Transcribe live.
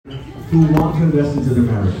who want to invest into their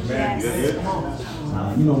marriage?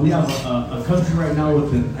 We have a country right now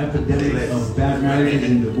with an epidemic of bad marriages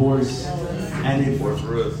and divorce. And if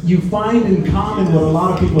you find in common what a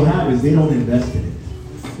lot of people have is they don't invest in it.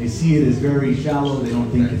 They see it as very shallow. They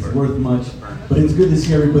don't think it's worth much. But it's good to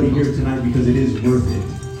see everybody here tonight because it is worth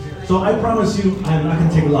it. So I promise you, I'm not going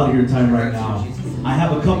to take a lot of your time right now. I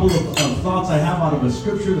have a couple of thoughts I have out of a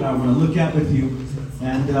scripture that I want to look at with you.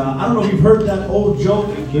 And I don't know if you've heard that old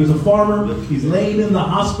joke. There's a farmer. He's laying in the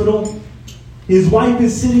hospital. His wife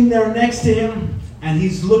is sitting there next to him. And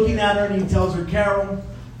he's looking at her and he tells her, Carol,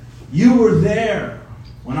 you were there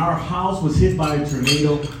when our house was hit by a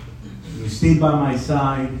tornado. You stayed by my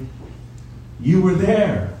side. You were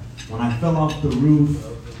there when I fell off the roof,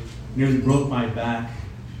 nearly broke my back.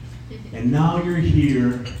 And now you're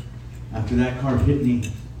here after that car hit me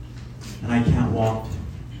and I can't walk.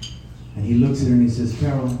 And he looks at her and he says,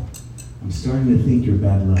 Carol, I'm starting to think you're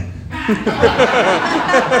bad luck.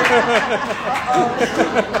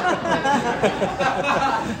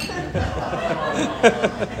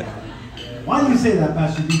 Why do you say that,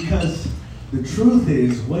 Pastor? Because the truth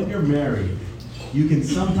is, when you're married, you can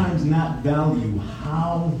sometimes not value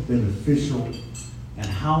how beneficial and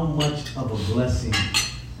how much of a blessing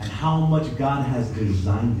and how much God has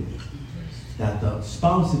designed it. That the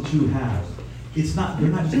spouse that you have, they're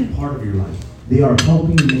not just a part of your life. They are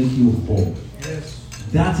helping make you whole. Yes.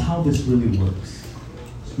 That's how this really works.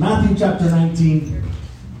 Matthew chapter 19.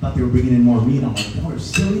 Thought they were bringing in more meat. I'm like, y'all are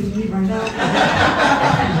silly to me right now.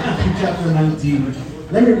 Matthew chapter 19.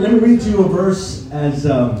 Let me read to you a verse as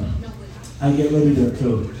I get ready to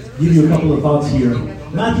give you a couple of thoughts here.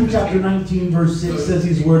 Matthew chapter 19, verse 6 says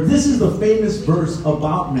these words. This is the famous verse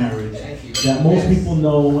about marriage that most people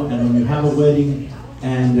know. And when you have a wedding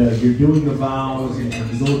and you're doing the vows and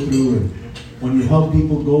you go through, and when you help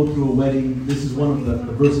people go through a wedding, this is one of the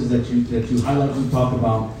verses that you highlight and talk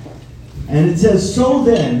about. And it says, so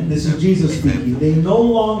then, this is Jesus speaking, they no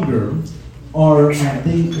longer are,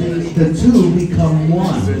 the two become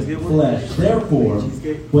one flesh. Therefore,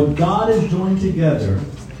 what God has joined together,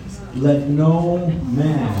 let no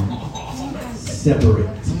man separate.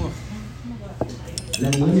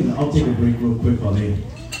 I'll take a break real quick while they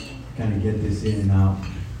kind of get this in and out.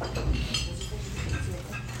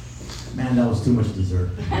 Man, that was too much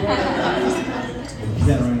dessert. I get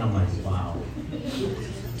that right, I'm like, wow.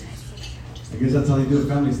 I guess that's how they do it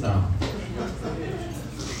family style.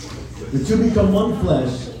 The two become one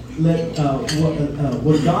flesh. Let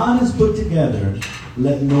what God has put together,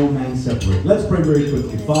 let no man separate. Let's pray very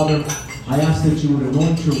quickly. Father, I ask that you would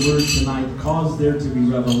anoint your word tonight, cause there to be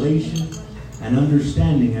revelation and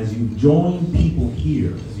understanding as you join people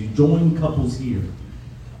here, as you join couples here.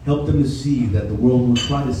 Help them to see that the world will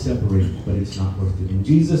try to separate, but it's not worth it. In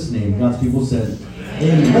Jesus' name, God's people said,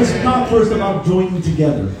 amen. Let's talk first about joining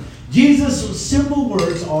together. Jesus' simple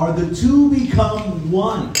words are the two become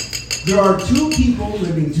one. There are two people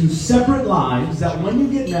living two separate lives that when you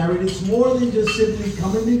get married, it's more than just simply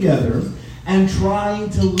coming together and trying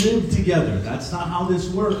to live together. That's not how this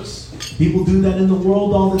works. People do that in the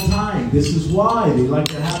world all the time. This is why they like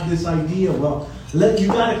to have this idea. Well, you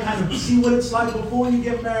got to kind of see what it's like before you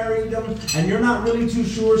get married, and you're not really too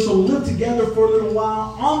sure, so live together for a little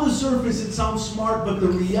while. On the surface, it sounds smart, but the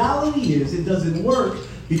reality is it doesn't work,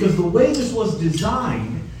 because the way this was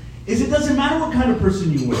designed is it doesn't matter what kind of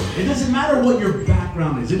person you were. It doesn't matter what your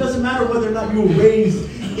background is. It doesn't matter whether or not you were raised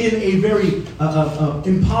in a very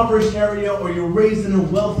impoverished area or you're raised in a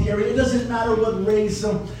wealthy area. It doesn't matter what race,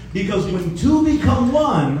 because when two become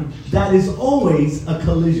one, that is always a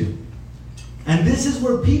collision. And this is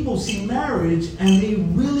where people see marriage and they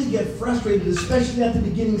really get frustrated, especially at the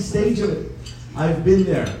beginning stage of it. I've been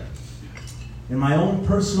there. In my own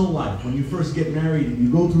personal life, when you first get married and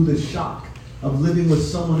you go through the shock of living with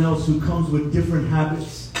someone else who comes with different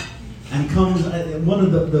habits and comes, one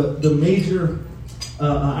of the major,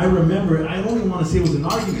 I remember, I don't even want to say it was an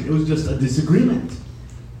argument, it was just a disagreement.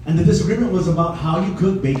 And the disagreement was about how you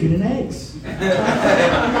cook bacon and eggs.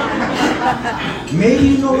 Maybe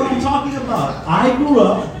you know what I'm talking about. I grew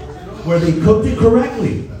up where they cooked it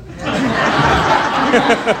correctly. You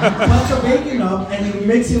cut the bacon up and you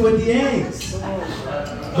mix it with the eggs.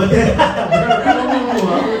 But then there are people who grew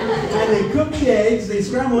up and they cook the eggs, they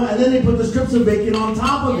scramble it, and then they put the strips of bacon on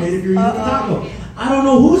top of it if you're eating a taco. I don't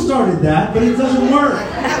know who started that, but it doesn't work.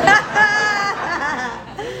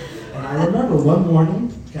 And I remember one morning,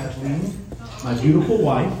 Kathleen, my beautiful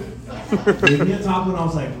wife, gave me a taco and I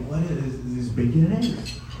was like, what is this, bacon and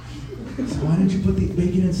eggs? So why didn't you put the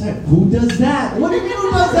bacon inside? Who does that? What do you mean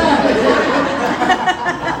who does that?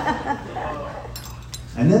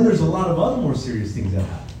 And then there's a lot of other more serious things that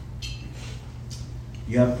happen.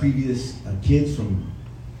 You have previous kids from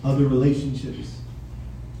other relationships.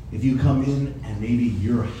 If you come in and maybe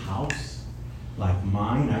your house, like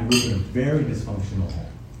mine, I grew up in a very dysfunctional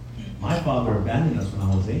home. My father abandoned us when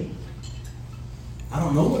I was 8. I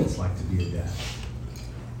don't know what it's like to be a dad.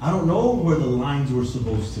 I don't know where the lines were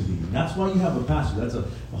supposed to be. That's why you have a pastor. That's a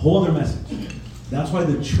whole other message. That's why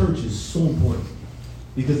the church is so important,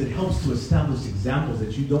 because it helps to establish examples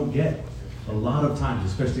that you don't get a lot of times,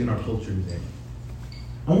 especially in our culture today.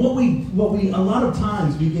 And what we a lot of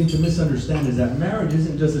times begin to misunderstand is that marriage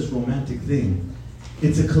isn't just this romantic thing.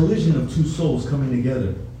 It's a collision of two souls coming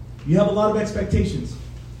together. You have a lot of expectations.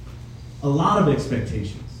 A lot of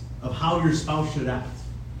expectations of how your spouse should act,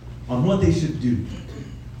 on what they should do.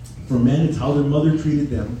 For men, it's how their mother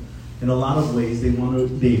treated them. In a lot of ways,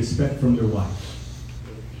 they expect from their wife.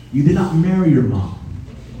 You did not marry your mom.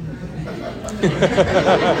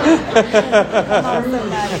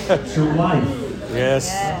 It's your wife.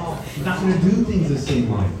 Yes. She's not going to do things the same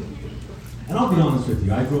way. And I'll be honest with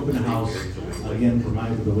you, I grew up in a house, again,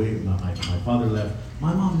 the way my father left,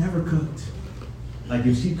 my mom never cooked. Like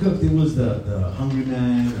if she cooked, it was the Hungry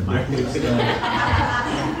Man, the microwave stuff.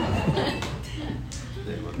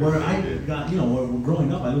 Where I got,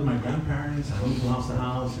 growing up, I lived with my grandparents, I moved from house to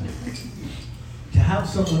house, and to have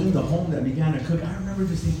someone in the home that began to cook, I remember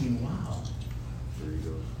just thinking, wow,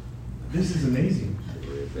 this is amazing.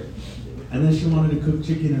 And then she wanted to cook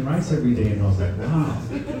chicken and rice every day, and I was like, wow.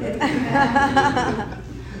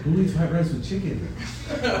 Who eats fried rice with chicken?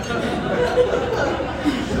 You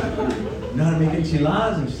know how to make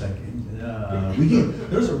enchiladas? And she's like,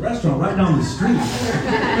 there's a restaurant right down the street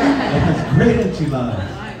that has great enchiladas.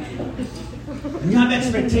 And you have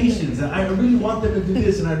expectations. I really want them to do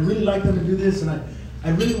this, and I'd really like them to do this, and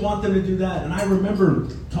I really want them to do that. And I remember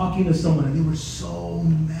talking to someone, and they were so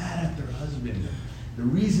mad at their husband. The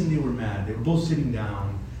reason they were mad, they were both sitting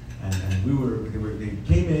down, and they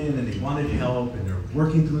came in and they wanted help, and they're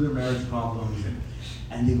working through their marriage problems,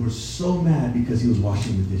 and they were so mad because he was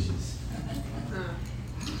washing the dishes.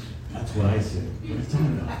 That's what I said. What are you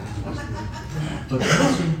talking about? But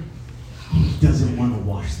Pastor, he doesn't want to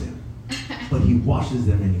wash them, but he washes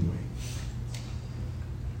them anyway.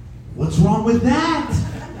 What's wrong with that?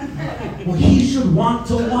 Well, he should want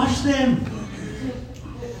to wash them.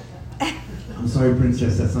 I'm sorry,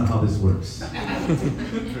 princess, that's not how this works.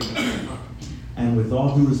 And with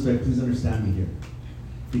all due respect, please understand me here.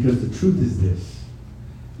 Because the truth is this.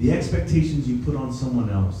 The expectations you put on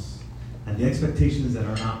someone else and the expectations that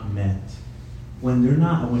are not met, when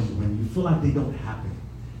you feel like they don't happen,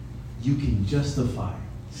 you can justify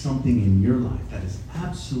something in your life that is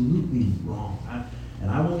absolutely wrong. I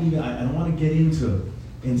don't want to get into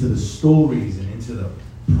the stories and into the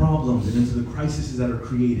problems and into the crises that are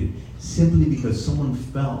created simply because someone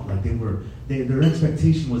felt like their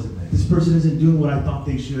expectation wasn't met. This person isn't doing what I thought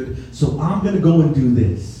they should, so I'm going to go and do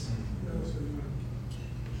this.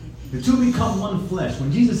 The two become one flesh.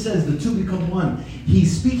 When Jesus says the two become one,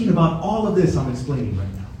 he's speaking about all of this I'm explaining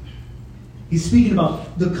right now. He's speaking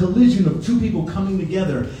about the collision of two people coming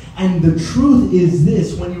together. And the truth is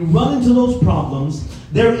this: when you run into those problems,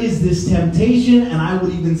 there is this temptation, and I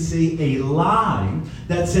would even say a lie,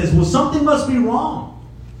 that says, well, something must be wrong.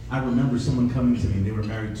 I remember someone coming to me, and they were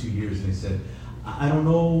married 2 years, and they said, I don't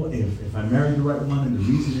know if I married the right one, and the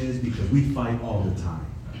reason is because we fight all the time.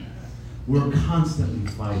 We're constantly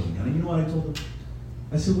fighting. And you know what I told them?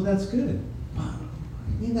 I said, well, that's good. I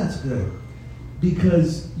mean, that's good.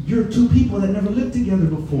 Because you're two people that never lived together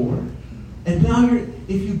before. And now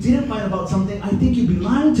if you didn't fight about something, I think you'd be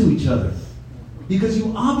lying to each other. Because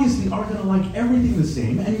you obviously aren't going to like everything the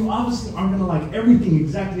same. And you obviously aren't going to like everything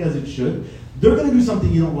exactly as it should. They're going to do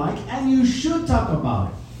something you don't like. And you should talk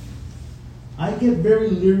about it. I get very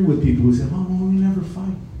leery with people who say, oh, well, we never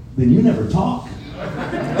fight. Then you never talk.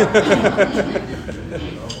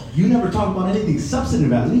 You never talk about anything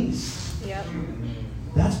substantive, at least. Yep.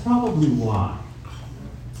 That's probably why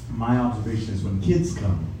my observation is when kids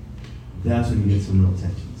come, that's when you get some real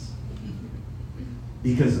tensions.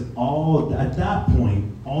 Because at that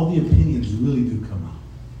point, all the opinions really do come out.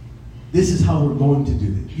 This is how we're going to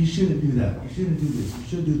do this. You shouldn't do that. You shouldn't do this. You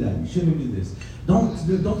should do that. You shouldn't do this. Don't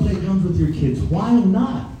play guns with your kids. Why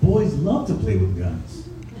not? Boys love to play with guns.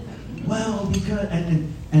 Well, because,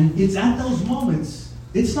 and it's at those moments,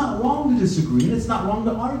 it's not wrong to disagree, and it's not wrong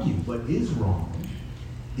to argue. What is wrong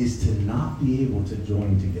is to not be able to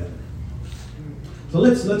join together. So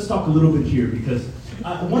let's talk a little bit here, because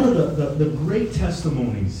one of the great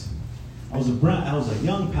testimonies, I was a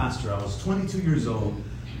young pastor. I was 22 years old.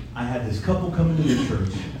 I had this couple come into the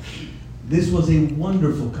church. This was a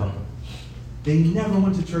wonderful couple. They never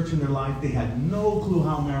went to church in their life. They had no clue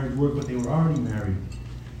how marriage worked, but they were already married.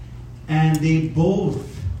 And they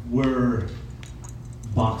both were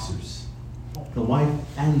boxers, the wife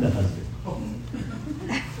and the husband.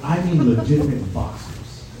 I mean legitimate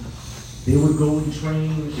boxers. They would go and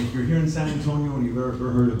train. If you're here in San Antonio and you've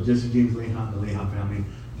ever heard of Jesse James Lehan, the Lehan family,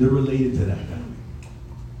 they're related to that family.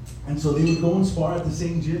 And so they would go and spar at the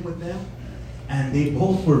same gym with them, and they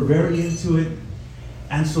both were very into it.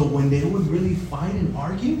 And so when they would really fight and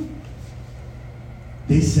argue,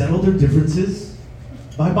 they settled their differences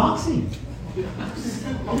by boxing.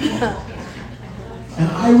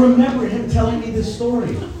 And I remember him telling me this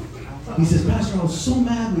story. He says, Pastor, I was so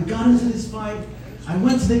mad. We got into this fight. I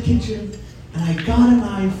went to the kitchen, and I got a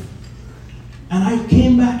knife, and I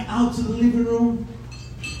came back out to the living room,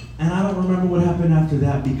 and I don't remember what happened after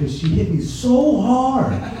that because she hit me so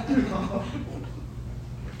hard. I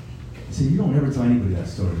said, you don't ever tell anybody that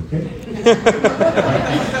story, okay?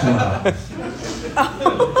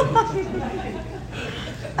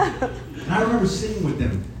 And I remember sitting with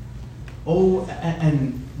them,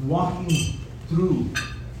 and walking through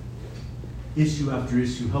issue after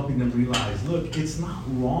issue, helping them realize, look, it's not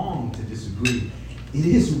wrong to disagree. It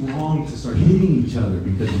is wrong to start hitting each other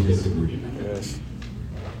because you disagree. Yes.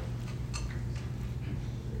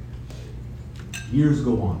 Years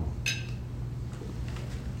go on.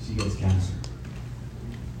 She gets cancer.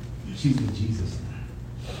 She's with Jesus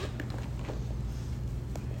now.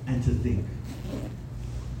 And to think,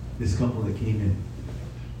 this couple that came in,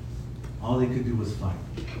 all they could do was fight.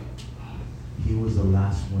 He was the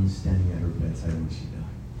last one standing at her bedside when she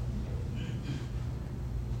died.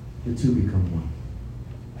 The two become one.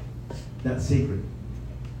 That's sacred.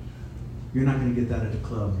 You're not going to get that at a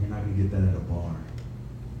club. You're not going to get that at a bar.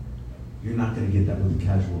 You're not going to get that with a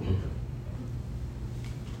casual hookup.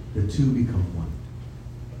 The two become one.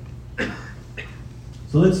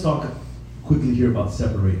 So let's talk quickly here about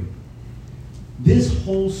separating. This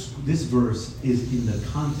verse is in the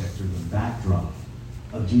context or the backdrop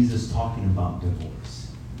of Jesus talking about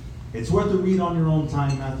divorce. It's worth a read on your own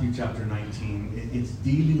time, Matthew chapter 19. It's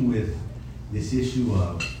dealing with this issue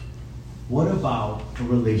of what about a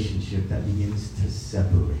relationship that begins to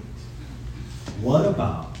separate? What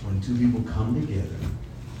about when two people come together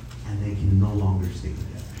and they can no longer stay together?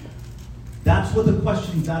 That's what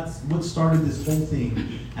that's what started this whole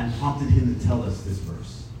thing and prompted him to tell us this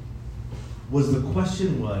verse. The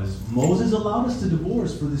question was, Moses allowed us to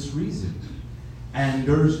divorce for this reason. And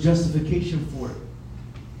there's justification for it.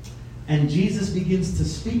 And Jesus begins to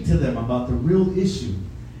speak to them about the real issue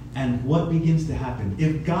and what begins to happen.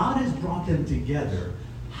 If God has brought them together,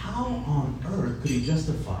 how on earth could he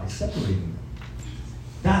justify separating them?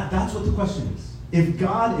 That's what the question is. If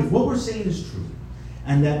what we're saying is true,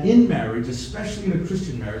 and that in marriage, especially in a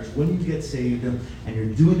Christian marriage, when you get saved and you're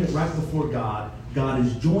doing it right before God, God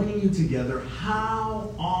is joining you together,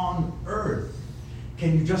 how on earth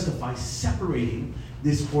can you justify separating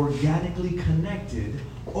this organically connected,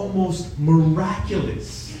 almost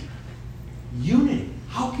miraculous unity?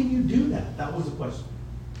 How can you do that? That was the question.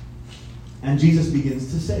 And Jesus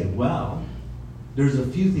begins to say, well, there's a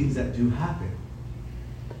few things that do happen.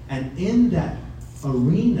 And in that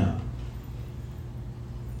arena,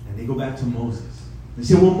 and they go back to Moses. They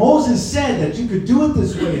say, well, Moses said that you could do it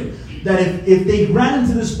this way. That if they ran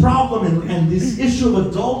into this problem and this issue of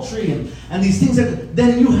adultery and these things,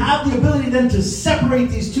 then you have the ability then to separate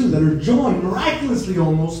these two that are joined miraculously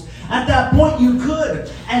almost. At that point you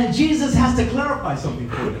could. And Jesus has to clarify something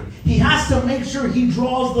for them. He has to make sure he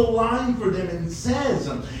draws the line for them and says,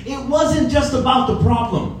 it wasn't just about the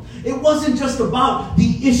problem. It wasn't just about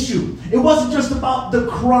the issue. It wasn't just about the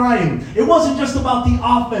crime. It wasn't just about the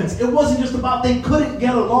offense. It wasn't just about they couldn't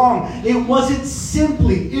get along. It wasn't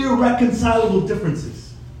simply irreconcilable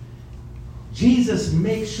differences. Jesus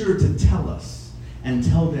makes sure to tell us and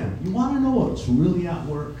tell them, you want to know what's really at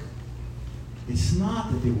work? It's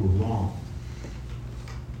not that they were wrong.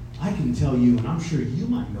 I can tell you, and I'm sure you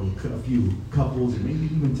might know a few couples, and maybe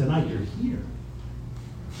even tonight you're here.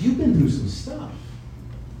 You've been through some stuff.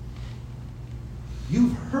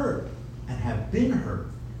 You've hurt and have been hurt.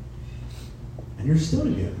 And you're still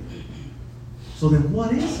together. So then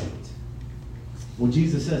what is it? Well,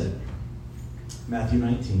 Jesus says it. Matthew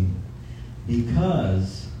 19.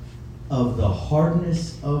 Because of the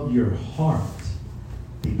hardness of your heart,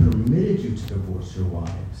 he permitted you to divorce your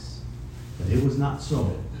wives. But it was not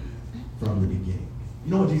so from the beginning.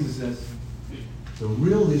 You know what Jesus says? The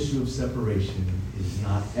real issue of separation is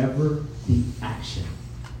not ever the action.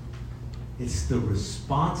 It's the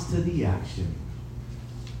response to the action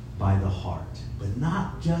by the heart, but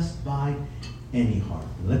not just by any heart.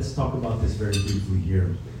 Let's talk about this very briefly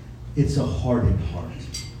here. It's a hardened heart.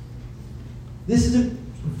 This is a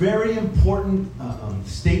very important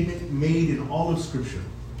statement made in all of Scripture.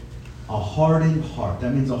 A hardened heart.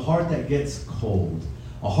 That means a heart that gets cold.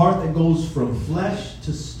 A heart that goes from flesh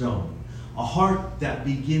to stone. A heart that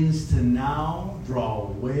begins to now draw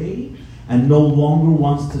away and no longer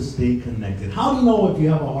wants to stay connected. How do you know if you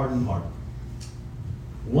have a hardened heart?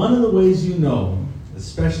 One of the ways you know,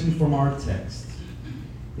 especially from our text,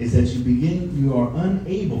 is that you are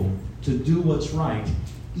unable to do what's right,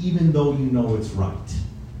 even though you know it's right.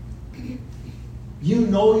 You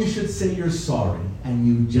know you should say you're sorry, and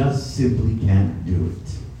you just simply can't do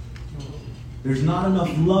it. There's not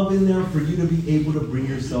enough love in there for you to be able to bring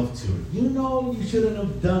yourself to it. You know you shouldn't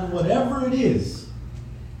have done whatever it is,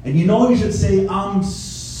 and you know you should say, I'm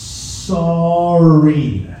sorry.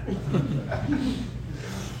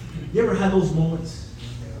 You ever had those moments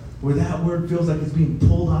where that word feels like it's being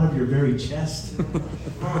pulled out of your very chest?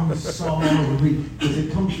 I'm sorry, because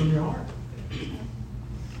it comes from your heart.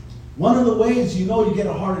 One of the ways you know you get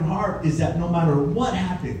a hardened heart is that no matter what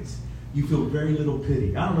happens, you feel very little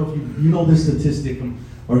pity. I don't know if you know this statistic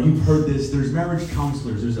or you've heard this. There's marriage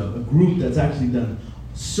counselors. There's a group that's actually done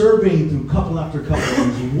surveying through couple after couple.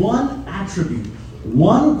 There's one attribute,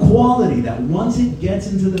 one quality that once it gets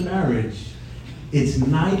into the marriage, it's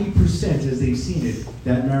 90%, as they've seen it,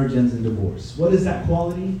 that marriage ends in divorce. What is that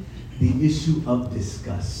quality? The issue of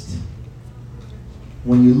disgust.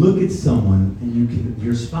 When you look at someone and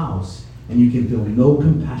your spouse, and you can feel no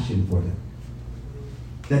compassion for them.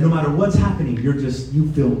 That no matter what's happening,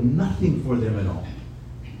 you feel nothing for them at all.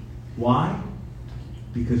 Why?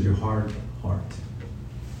 Because you're hard heart.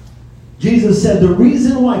 Jesus said the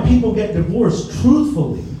reason why people get divorced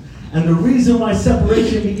truthfully, and the reason why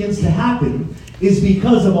separation begins to happen, is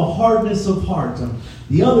because of a hardness of heart.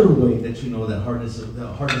 The other way that you know that hardness of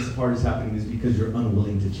heart is happening is because you're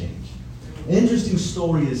unwilling to change. An interesting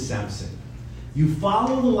story is Samson. You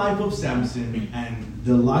follow the life of Samson and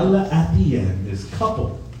Delilah at the end, this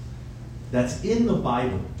couple that's in the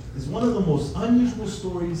Bible, is one of the most unusual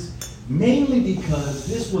stories, mainly because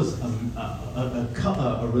this was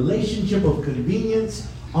a relationship of convenience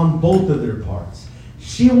on both of their parts.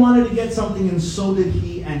 She wanted to get something, and so did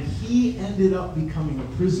he, and he ended up becoming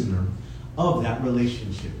a prisoner of that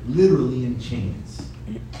relationship, literally in chains.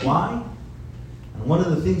 Why? And one of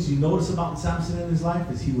the things you notice about Samson in his life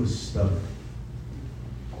is he was stubborn.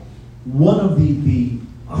 One of the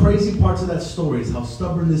crazy parts of that story is how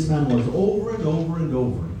stubborn this man was over and over and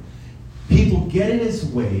over. People get in his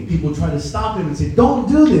way, people try to stop him and say, don't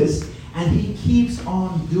do this, and he keeps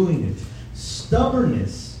on doing it.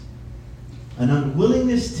 Stubbornness, an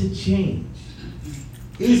unwillingness to change,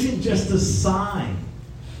 isn't just a sign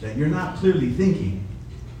that you're not clearly thinking.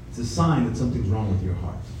 It's a sign that something's wrong with your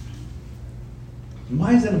heart. And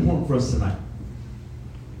why is that important for us tonight?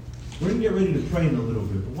 We're going to get ready to pray in a little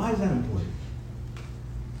bit, but why is that important?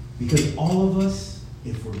 Because all of us,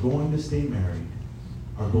 if we're going to stay married,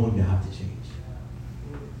 are going to have to change.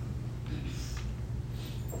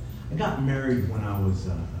 I got married when I was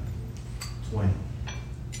 20.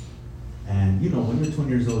 And you know, when you're 20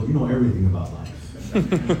 years old, you know everything about life. You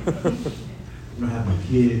don't have my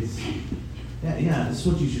kids. Yeah, that's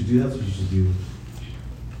what you should do. That's what you should do.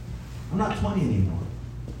 I'm not 20 anymore.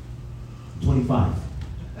 I'm 25.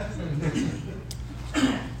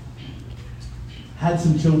 Had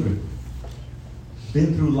some children.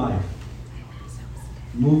 Been through life.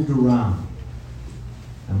 Moved around.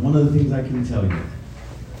 And one of the things I can tell you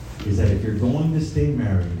is that if you're going to stay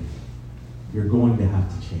married, you're going to have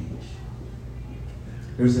to change.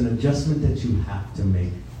 There's an adjustment that you have to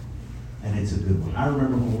make, and it's a good one. I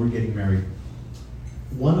remember when we were getting married,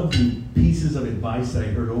 one of the pieces of advice that I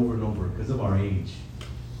heard over and over because of our age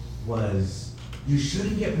was, you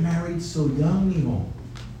shouldn't get married so young, mijo.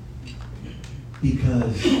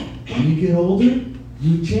 Because when you get older,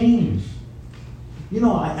 you change. You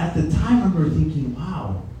know, at the time I remember thinking,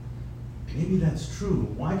 wow, maybe that's true.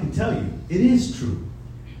 Well, I can tell you, it is true.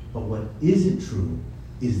 But what isn't true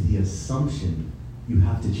is the assumption you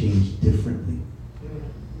have to change differently.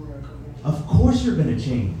 Of course you're going to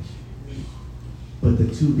change, but the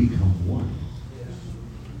two become one.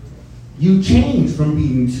 You change from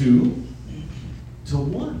being two to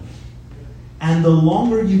one. And the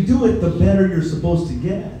longer you do it, the better you're supposed to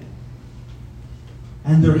get at it.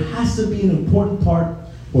 And there has to be an important part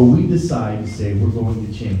where we decide to say we're going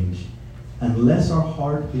to change unless our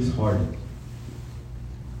heart is hardened.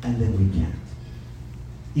 And then we can't,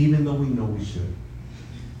 even though we know we should.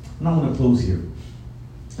 And I want to close here,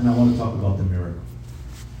 and I want to talk about the miracle.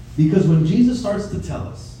 Because when Jesus starts to tell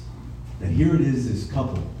us that here it is, this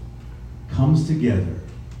couple comes together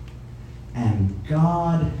and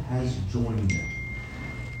God has joined them.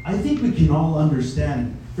 I think we can all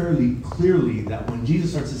understand fairly clearly that when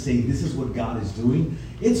Jesus starts to say this is what God is doing,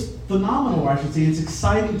 it's phenomenal, or I should say it's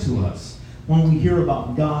exciting to us when we hear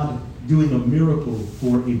about God doing a miracle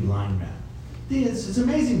for a blind man. It's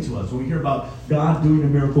amazing to us when we hear about God doing a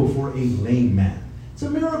miracle for a lame man. It's a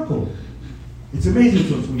miracle. It's amazing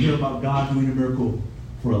to us when we hear about God doing a miracle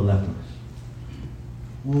for a leper.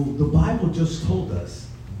 Well, the Bible just told us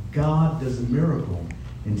God does a miracle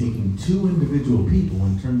in taking two individual people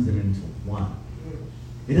and turns them into one.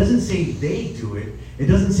 It doesn't say they do it. It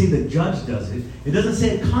doesn't say the judge does it. It doesn't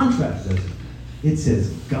say a contract does it. It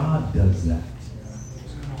says God does that.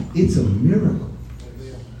 It's a miracle.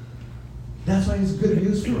 That's why it's good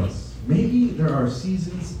news for us. Maybe there are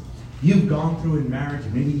seasons you've gone through in marriage,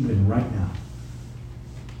 and maybe even right now.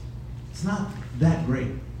 It's not that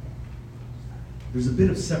great. There's a bit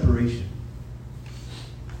of separation.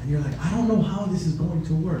 And you're like, I don't know how this is going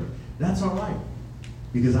to work. That's all right.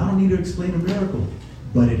 Because I don't need to explain a miracle.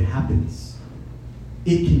 But it happens.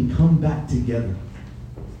 It can come back together.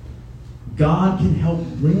 God can help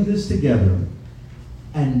bring this together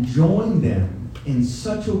and join them in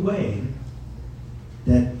such a way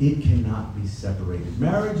that it cannot be separated.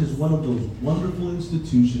 Marriage is one of those wonderful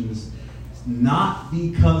institutions, not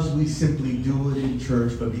because we simply do it in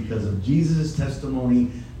church, but because of Jesus'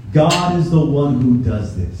 testimony. God is the one who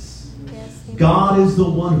does this. Yes, God is the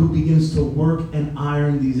one who begins to work and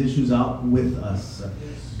iron these issues out with us.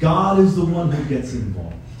 God is the one who gets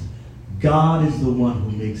involved. God is the one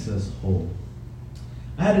who makes us whole.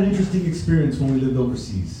 I had an interesting experience when we lived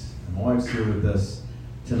overseas. And my wife's here with us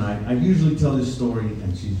tonight. I usually tell this story,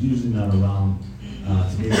 and she's usually not around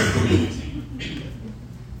to be able to hear it.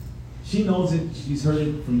 She knows it. She's heard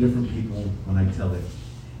it from different people when I tell it.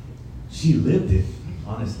 She lived it,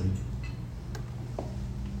 honestly.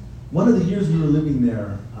 One of the years we were living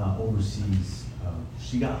there overseas,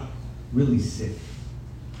 she got really sick.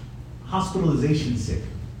 Hospitalization sick.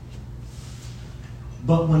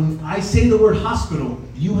 But when I say the word hospital,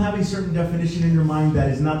 you have a certain definition in your mind that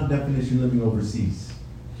is not the definition living overseas.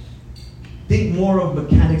 Think more of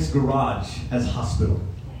mechanic's garage as hospital.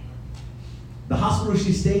 The hospital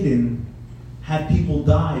she stayed in had people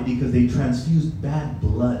die because they transfused bad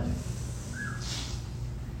blood.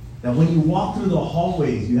 That when you walk through the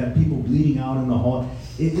hallways, you have people bleeding out in the hall.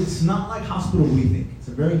 It's not like hospital we think. It's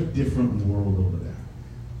a very different world over there.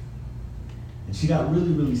 And she got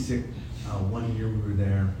really, really sick one year we were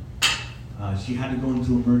there. She had to go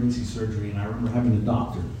into emergency surgery, and I remember having a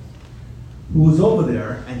doctor who was over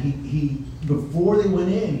there, and he before they went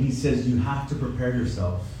in, he says, you have to prepare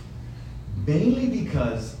yourself, mainly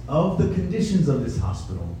because of the conditions of this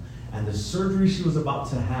hospital and the surgery she was about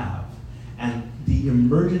to have, and the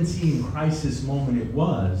emergency and crisis moment it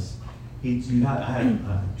was. I had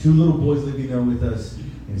two little boys living there with us,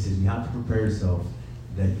 and he says, you have to prepare yourself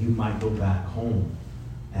that you might go back home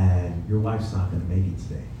and your wife's not going to make it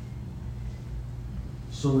today.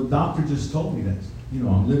 So the doctor just told me that,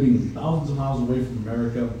 I'm living thousands of miles away from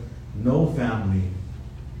America, no family.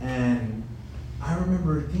 And I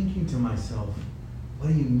remember thinking to myself, what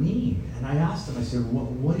do you mean? And I asked him, I said,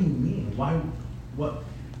 what do you mean? Why, what?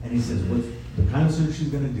 And he says, what's the kind of surgery she's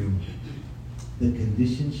going to do, the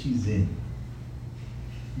condition she's in,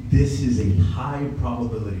 this is a high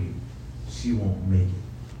probability she won't make it.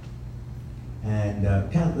 And,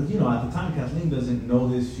 at the time, Kathleen doesn't know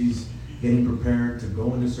this. She's getting prepared to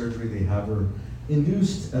go into surgery. They have her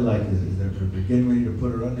induced, they're getting ready to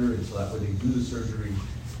put her under it so that way they do the surgery.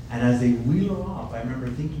 And as they wheel her off, I remember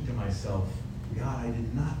thinking to myself, God, I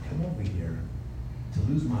did not come over here to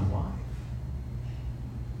lose my wife.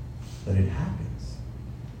 But it happens.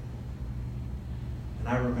 And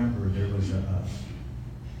I remember there was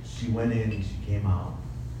she went in, she came out,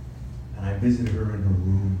 and I visited her in her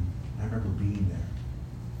room. I remember being there.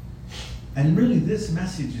 And really this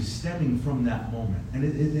message is stemming from that moment. And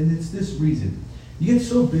it's this reason. You get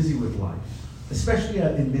so busy with life, especially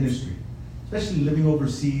in ministry, especially living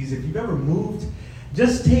overseas. If you've ever moved,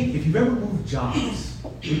 if you've ever moved jobs,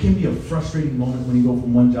 it can be a frustrating moment when you go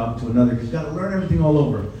from one job to another. You've got to learn everything all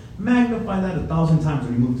over. Magnify that 1,000 times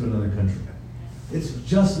when you move to another country. It's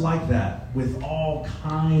just like that with all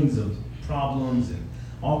kinds of problems and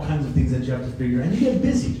all kinds of things that you have to figure. And you get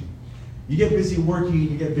busy. You get busy working,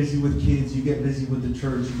 you get busy with kids, you get busy with the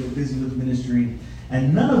church, you get busy with ministry.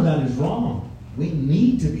 And none of that is wrong. We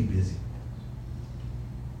need to be busy.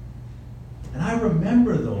 And I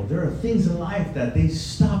remember, though, there are things in life that they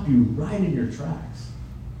stop you right in your tracks.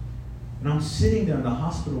 And I'm sitting there in the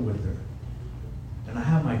hospital with her. And I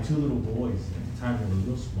have my 2 little boys. At the time, they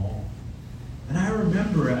were real small. And I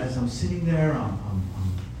remember as I'm sitting there, I'm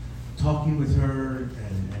talking with her,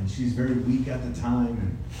 and she's very weak at the time.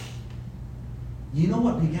 And you know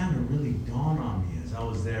what began to really dawn on me as I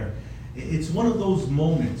was there? It's one of those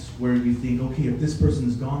moments where you think, okay, if this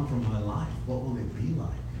person's gone from my life, what will it be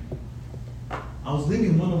like? I was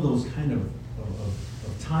living one of those kind of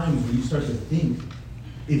times where you start to think,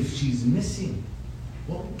 if she's missing,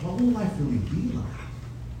 what will life really be like?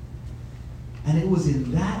 And it was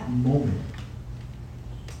in that moment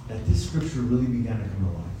that this scripture really began to come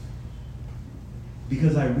to life.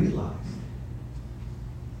 Because I realized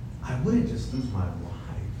I wouldn't just lose my life,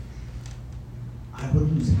 I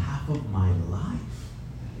would lose half of my life.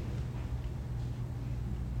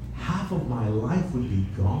 Half of my life would be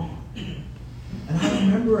gone. And I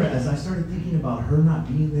remember as I started thinking about her not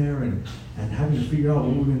being there and having to figure out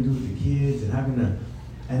what we're going to do with the kids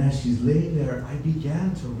and as she's laying there, I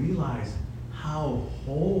began to realize how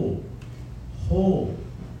whole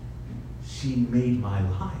she made my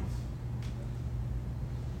life.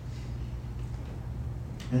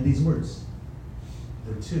 And these words,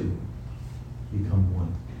 the 2 become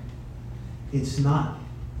 1. It's not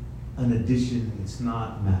an addition, it's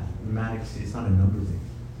not mathematics, it's not a number thing.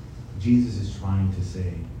 Jesus is trying to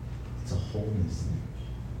say it's a wholeness thing.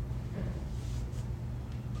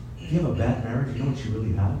 If you have a bad marriage, you know what you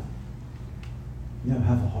really have? You have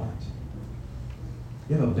half a heart.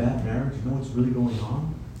 If you have a bad marriage, you know what's really going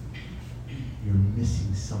on? You're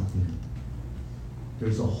missing something.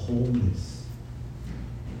 There's a wholeness.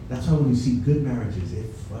 That's why when you see good marriages,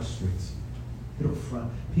 it frustrates you.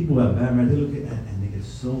 People who have bad marriage, they look at that and they get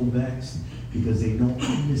so vexed because they know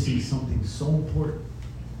I'm missing something so important.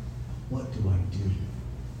 What do I do?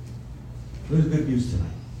 There's good news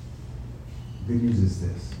tonight. Good news is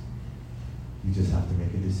this. You just have to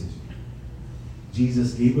make a decision.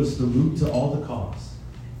 Jesus gave us the root to all the cause.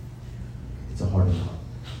 It's a heart of heart.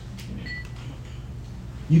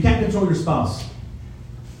 You can't control your spouse.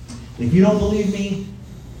 If you don't believe me,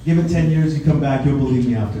 give it 10 years, you come back, you'll believe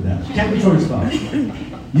me after that. You can't control your spouse.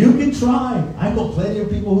 You can try. I know plenty of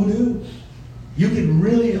people who do. You can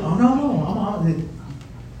really,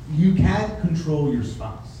 you can't control your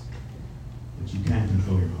spouse, but you can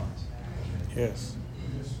control your heart. Yes.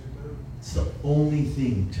 It's the only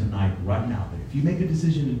thing tonight, right now, that if you make a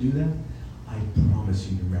decision to do that, I promise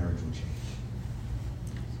you your marriage will change.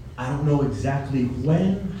 I don't know exactly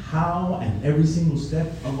when, how, and every single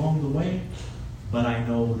step along the way, but I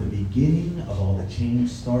know the beginning of all the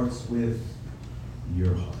change starts with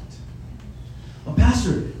your heart. Well,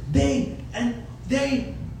 Pastor, they and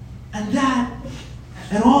that,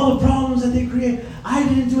 and all the problems that they create, I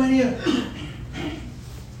didn't do any of it.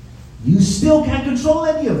 You still can't control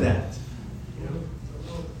any of that.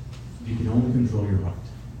 You can only control your heart.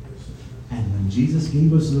 And when Jesus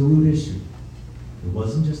gave us the root issue, it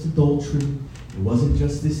wasn't just adultery, it wasn't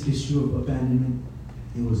just this issue of abandonment,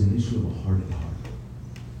 it was an issue of a heart to heart.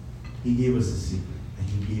 He gave us a secret, and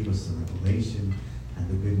he gave us the revelation, and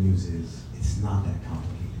the good news is, it's not that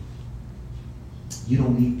complicated. You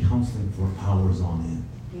don't need counseling for hours on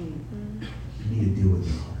end. You need to deal with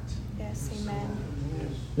your heart. Yes, amen.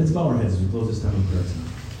 Let's bow our heads as we close this time in prayer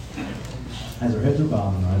tonight. As our heads are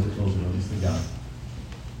bowed and our eyes are closed, we're listening to God.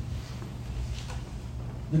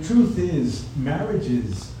 The truth is,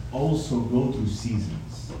 marriages also go through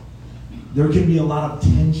seasons. There can be a lot of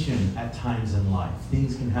tension at times in life.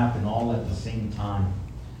 Things can happen all at the same time.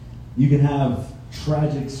 You can have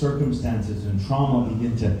tragic circumstances and trauma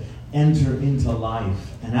begin to enter into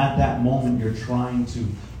life. And at that moment, you're trying to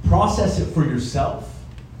process it for yourself.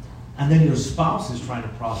 And then your spouse is trying to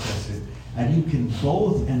process it. And you can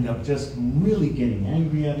both end up just really getting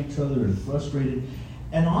angry at each other and frustrated.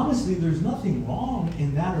 And honestly, there's nothing wrong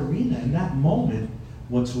in that arena, in that moment.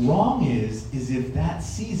 What's wrong is if that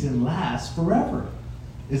season lasts forever.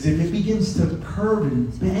 Is if it begins to curve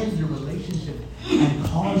and bend your relationship and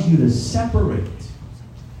cause you to separate.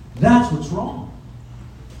 That's what's wrong.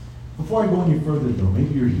 Before I go any further though,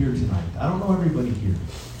 maybe you're here tonight. I don't know everybody here.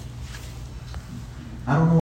 I don't know